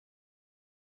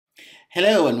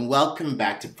Hello and welcome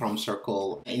back to Prompt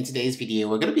Circle. In today's video,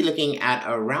 we're going to be looking at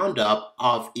a roundup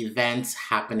of events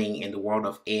happening in the world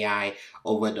of AI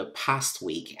over the past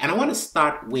week. And I want to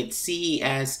start with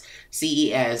CES.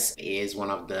 CES is one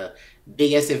of the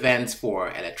biggest events for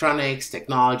electronics,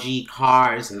 technology,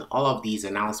 cars, and all of these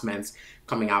announcements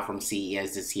coming out from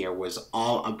CES this year was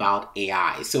all about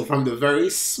AI. So from the very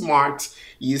smart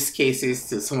use cases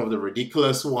to some of the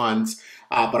ridiculous ones,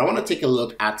 but I want to take a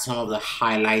look at some of the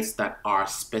highlights that are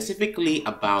specifically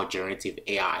about generative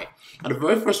AI. And the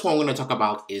very first one we're going to talk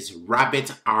about is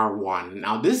Rabbit R1.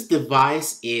 Now, this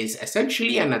device is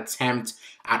essentially an attempt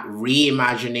at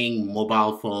reimagining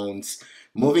mobile phones,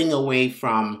 moving away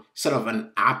from sort of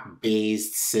an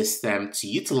app-based system to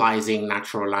utilizing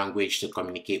natural language to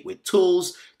communicate with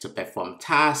tools, to perform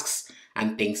tasks,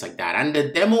 and things like that. And the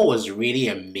demo was really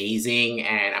amazing,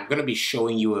 and I'm going to be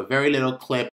showing you a very little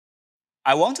clip.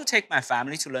 I want to take my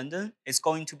family to London. It's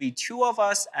going to be 2 of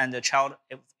us and a child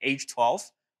of age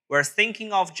 12. We're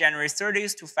thinking of January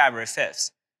 30th to February 5th.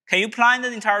 Can you plan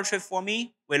the entire trip for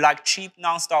me? We like cheap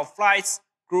non-stop flights,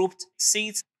 grouped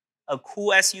seats, a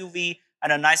cool SUV,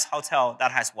 and a nice hotel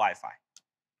that has Wi-Fi.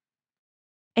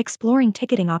 Exploring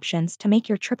ticketing options to make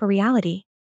your trip a reality.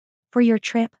 For your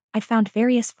trip, I found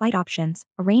various flight options,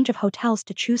 a range of hotels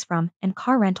to choose from, and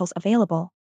car rentals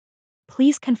available.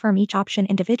 Please confirm each option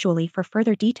individually for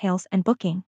further details and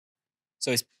booking.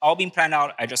 So it's all been planned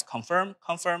out. I just confirm,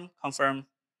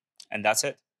 and that's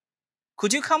it.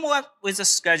 Could you come up with a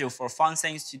schedule for fun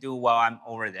things to do while I'm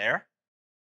over there?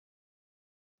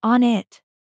 On it.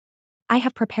 I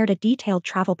have prepared a detailed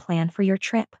travel plan for your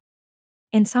trip.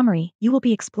 In summary, you will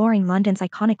be exploring London's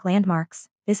iconic landmarks,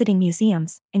 visiting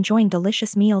museums, enjoying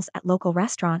delicious meals at local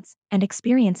restaurants, and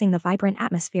experiencing the vibrant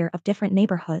atmosphere of different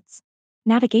neighborhoods.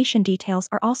 Navigation details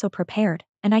are also prepared,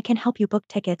 and I can help you book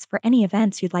tickets for any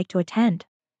events you'd like to attend.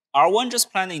 R1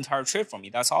 just planned the entire trip for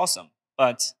me. That's awesome.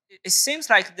 But it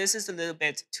seems like this is a little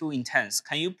bit too intense.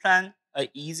 Can you plan an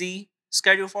easy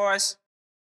schedule for us?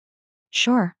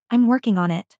 Sure, I'm working on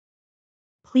it.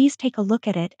 Please take a look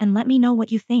at it and let me know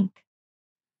what you think.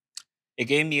 It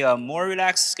gave me a more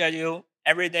relaxed schedule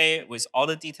every day with all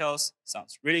the details.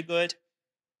 Sounds really good.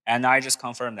 And I just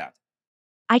confirmed that.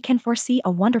 I can foresee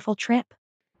a wonderful trip.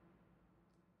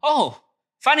 Oh,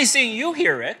 funny seeing you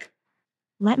here, Rick.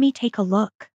 Let me take a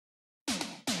look.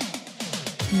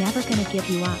 Never gonna give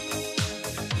you up.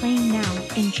 Playing now,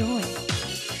 enjoy.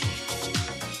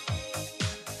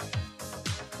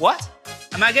 What?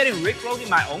 Am I getting rickrolled in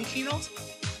my own keynote?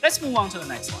 Let's move on to the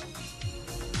next one.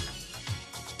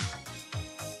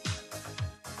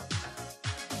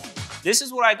 This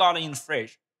is what I got in the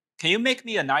fridge. Can you make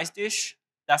me a nice dish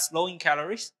that's low in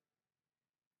calories?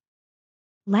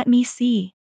 Let me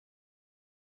see.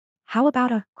 How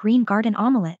about a green garden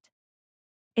omelette?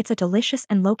 It's a delicious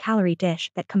and low-calorie dish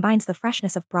that combines the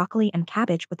freshness of broccoli and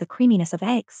cabbage with the creaminess of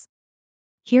eggs.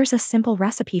 Here's a simple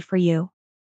recipe for you.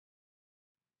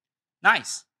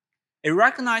 Nice. It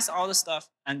recognized all the stuff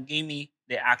and gave me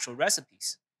the actual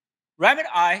recipes. Rabbit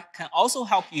Eye can also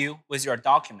help you with your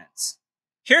documents.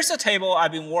 Here's a table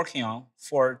I've been working on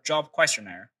for job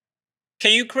questionnaire.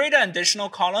 Can you create an additional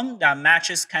column that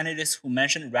matches candidates who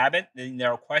mentioned Rabbit in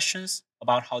their questions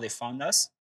about how they found us?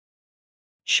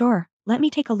 Sure, let me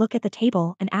take a look at the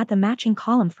table and add the matching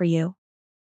column for you.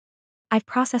 I've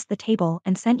processed the table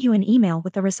and sent you an email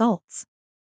with the results.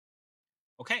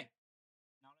 Okay.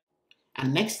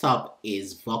 And next up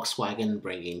is Volkswagen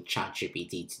bringing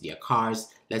ChatGPT to their cars.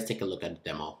 Let's take a look at the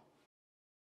demo.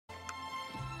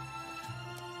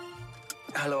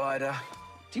 Hello, Ida.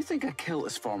 Do you think a kilt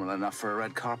is formal enough for a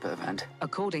red carpet event?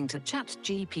 According to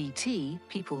ChatGPT,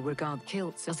 people regard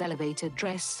kilts as elevated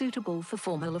dress suitable for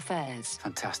formal affairs.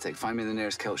 Fantastic. Find me the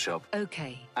nearest kilt shop.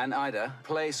 Okay. And Ida,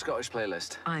 play Scottish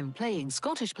playlist. I'm playing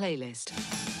Scottish playlist.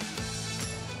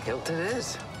 Kilt it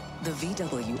is. The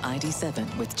VW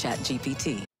ID7 with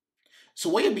ChatGPT. So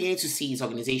what you're beginning to see is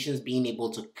organizations being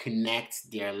able to connect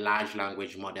their large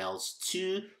language models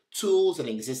to tools and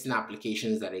existing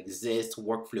applications that exist,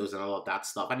 workflows and all of that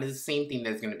stuff. And it's the same thing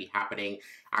that's going to be happening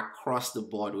across the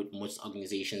board with most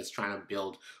organizations trying to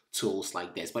build tools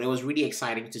like this. But it was really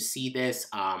exciting to see this.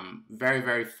 Very,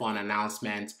 very fun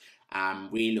announcement.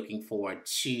 Really looking forward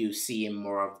to seeing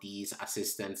more of these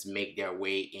assistants make their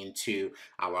way into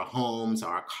our homes,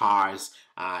 our cars,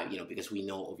 because we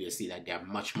know obviously that they're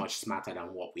much, much smarter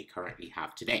than what we currently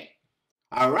have today.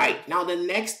 All right, now the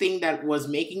next thing that was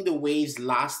making the waves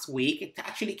last week, it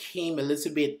actually came a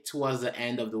little bit towards the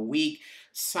end of the week.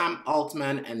 Sam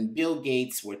Altman and Bill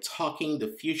Gates were talking the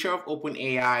future of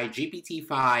OpenAI,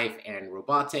 GPT-5, and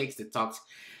robotics. They talked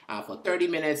for 30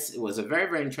 minutes. It was a very,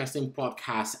 very interesting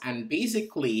podcast. And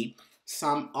basically,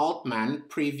 Sam Altman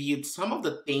previewed some of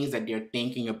the things that they're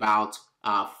thinking about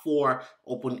for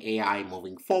OpenAI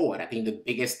moving forward. I think the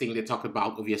biggest thing they talked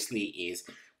about, obviously, is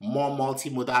more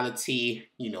multimodality,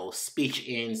 speech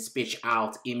in, speech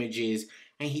out, images.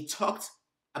 And he talked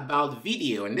about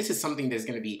video. And this is something that's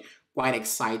going to be quite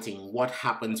exciting. What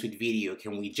happens with video?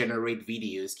 Can we generate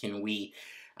videos? Can we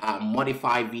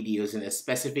modify videos in a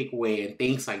specific way and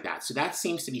things like that? So that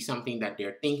seems to be something that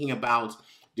they're thinking about.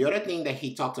 The other thing that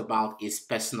he talked about is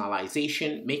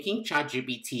personalization, making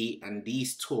ChatGPT and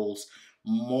these tools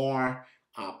more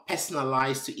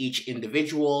personalized to each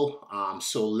individual.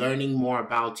 So learning more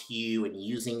about you and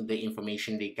using the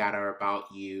information they gather about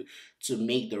you to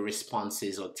make the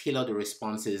responses or tailor the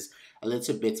responses a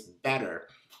little bit better.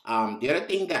 The other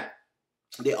thing that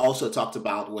they also talked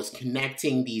about was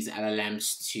connecting these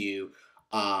LLMs to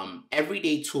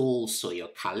everyday tools. So your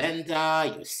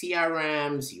calendar, your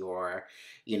CRMs, your,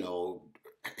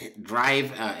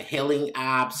 drive hailing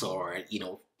apps, or,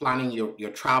 planning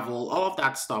your travel, all of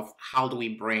that stuff. How do we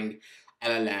bring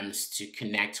LLMs to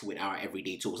connect with our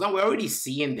everyday tools? Now, we're already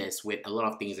seeing this with a lot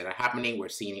of things that are happening. We're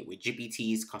seeing it with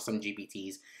GPTs, custom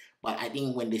GPTs. But I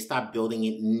think when they start building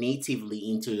it natively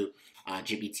into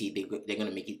GPT, they're going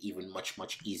to make it even much,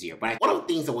 much easier. But one of the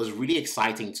things that was really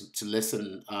exciting to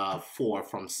listen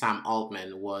from Sam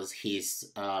Altman was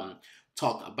his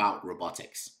talk about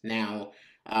robotics. Now,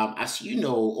 as you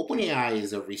know, OpenAI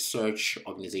is a research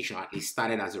organization, or at least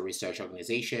started as a research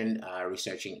organization,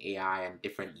 researching AI and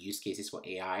different use cases for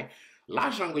AI.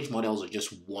 Large language models are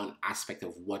just one aspect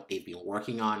of what they've been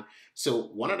working on. So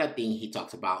one other thing he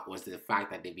talked about was the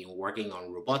fact that they've been working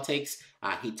on robotics.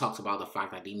 He talked about the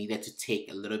fact that they needed to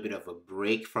take a little bit of a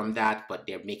break from that, but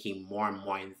they're making more and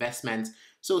more investments.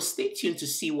 So stay tuned to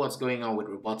see what's going on with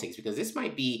robotics, because this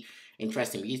might be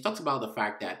interesting. He talks about the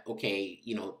fact that, okay,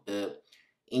 the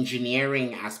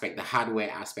engineering aspect, the hardware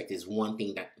aspect is one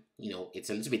thing that, it's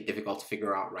a little bit difficult to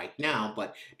figure out right now,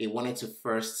 but they wanted to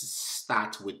first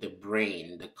start with the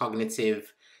brain, the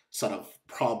cognitive sort of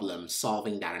problem,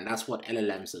 solving that. And that's what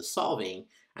LLMs are solving.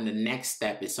 And the next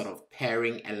step is sort of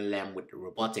pairing LLM with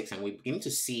robotics. And we're beginning to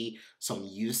see some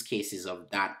use cases of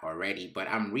that already. But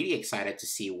I'm really excited to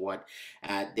see what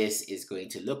this is going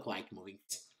to look like moving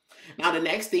forward. Now, the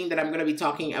next thing that I'm going to be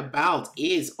talking about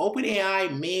is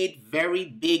OpenAI made very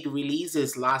big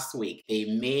releases last week. They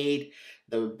made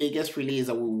the biggest release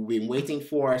that we've been waiting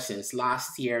for since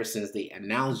last year, since they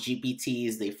announced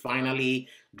GPTs. They finally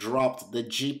dropped the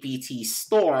GPT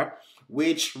store,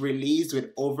 which released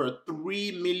with over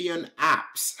 3 million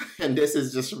apps. And this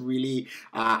is just really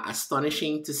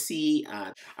astonishing to see.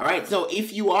 All right, so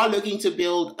if you are looking to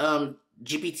build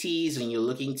GPTs and you're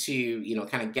looking to,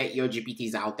 kind of get your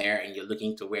GPTs out there and you're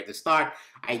looking to where to start,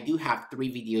 I do have 3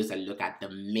 videos that look at the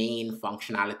main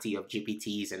functionality of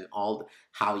GPTs and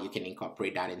how you can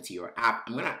incorporate that into your app.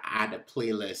 I'm going to add a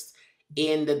playlist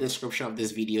in the description of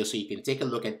this video so you can take a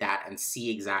look at that and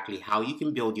see exactly how you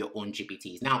can build your own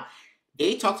GPTs. Now,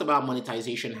 they talked about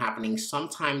monetization happening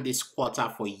sometime this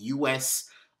quarter for US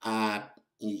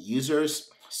users.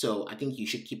 So I think you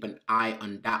should keep an eye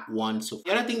on that one. So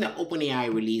the other thing that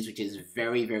OpenAI released, which is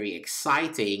very, very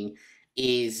exciting,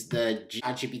 is the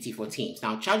ChatGPT for Teams.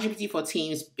 Now, ChatGPT for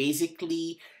Teams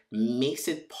basically makes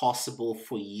it possible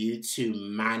for you to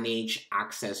manage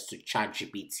access to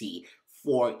ChatGPT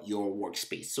for your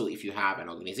workspace. So if you have an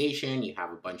organization, you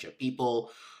have a bunch of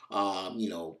people,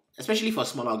 especially for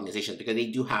small organizations, because they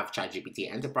do have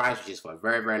ChatGPT Enterprise, which is for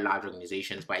very, very large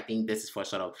organizations. But I think this is for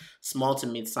sort of small to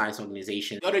mid-sized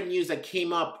organizations. The other news that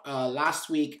came up last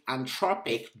week,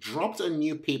 Anthropic dropped a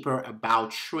new paper about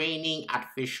training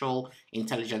artificial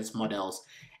intelligence models.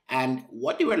 And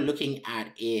what they were looking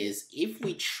at is if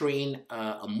we train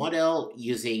a model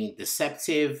using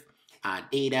deceptive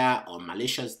data or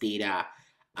malicious data,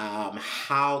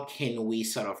 how can we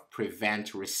sort of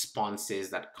prevent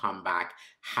responses that come back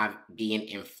being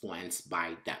influenced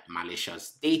by that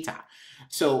malicious data?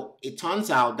 So it turns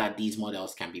out that these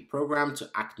models can be programmed to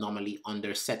act normally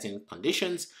under certain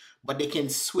conditions, but they can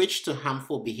switch to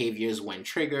harmful behaviors when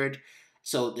triggered.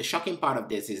 So the shocking part of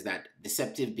this is that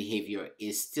deceptive behavior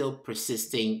is still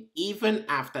persisting even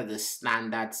after the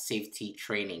standard safety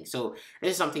training. So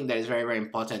this is something that is very, very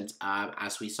important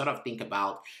as we sort of think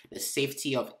about the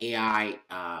safety of AI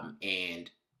and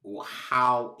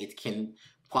how it can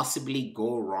possibly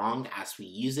go wrong as we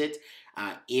use it.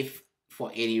 If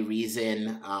for any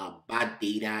reason bad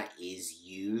data is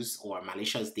used or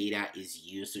malicious data is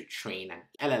used to train an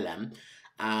LLM,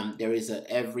 there is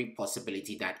every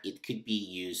possibility that it could be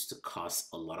used to cause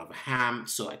a lot of harm.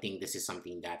 So I think this is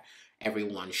something that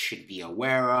everyone should be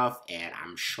aware of, and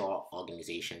I'm sure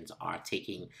organizations are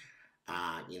taking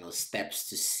steps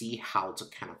to see how to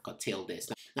kind of curtail this.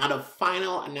 Now, the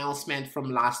final announcement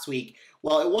from last week,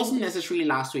 well, it wasn't necessarily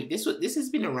last week. This has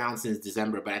been around since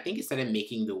December, but I think it started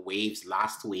making the waves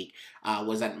last week,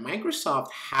 was that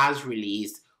Microsoft has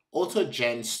released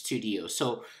AutoGen Studio.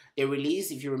 So they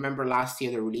released, if you remember last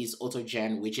year, they released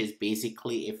AutoGen, which is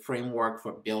basically a framework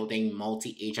for building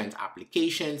multi-agent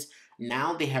applications.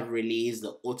 Now they have released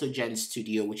the AutoGen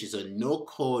Studio, which is a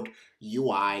no-code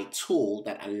UI tool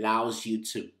that allows you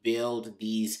to build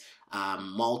these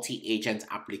multi-agent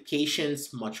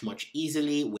applications much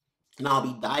easily. And I'll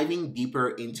be diving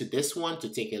deeper into this one to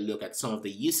take a look at some of the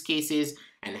use cases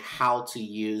and how to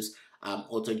use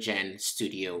AutoGen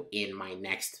Studio in my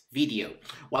next video.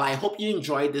 Well, I hope you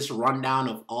enjoyed this rundown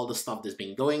of all the stuff that's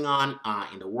been going on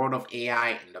in the world of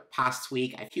AI in the past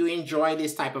week. If you enjoy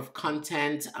this type of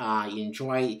content, you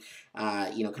enjoy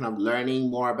kind of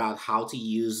learning more about how to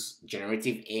use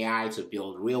generative AI to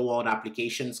build real-world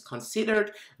applications, consider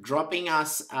dropping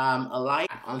us a like.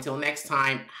 Until next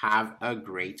time, have a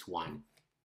great one.